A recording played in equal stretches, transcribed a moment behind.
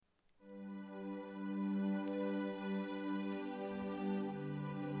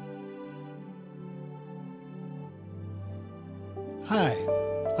Hi,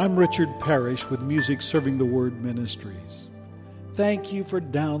 I'm Richard Parrish with Music Serving the Word Ministries. Thank you for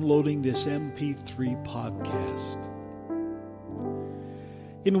downloading this MP3 podcast.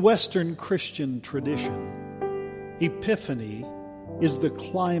 In Western Christian tradition, Epiphany is the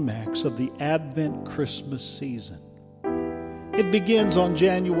climax of the Advent Christmas season. It begins on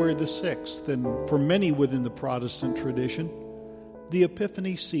January the 6th, and for many within the Protestant tradition, the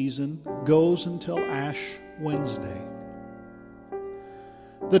Epiphany season goes until Ash Wednesday.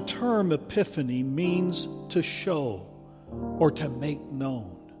 The term Epiphany means to show or to make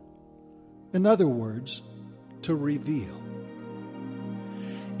known. In other words, to reveal.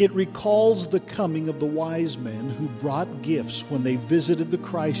 It recalls the coming of the wise men who brought gifts when they visited the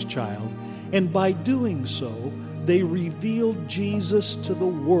Christ child, and by doing so, they revealed Jesus to the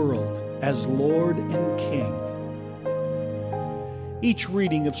world as Lord and King. Each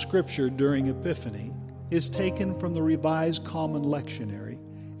reading of Scripture during Epiphany is taken from the Revised Common Lectionary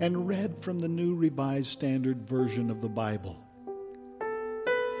and read from the New Revised Standard Version of the Bible.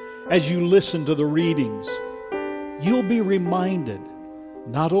 As you listen to the readings, you'll be reminded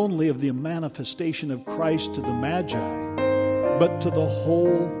not only of the manifestation of Christ to the Magi, but to the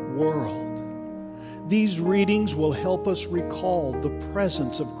whole world. These readings will help us recall the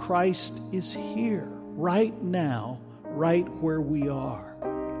presence of Christ is here, right now, right where we are.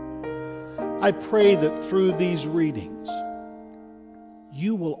 I pray that through these readings,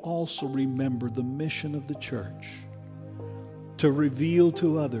 you will also remember the mission of the church to reveal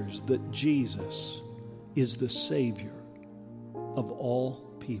to others that Jesus is the Savior of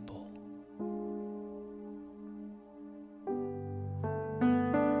all people.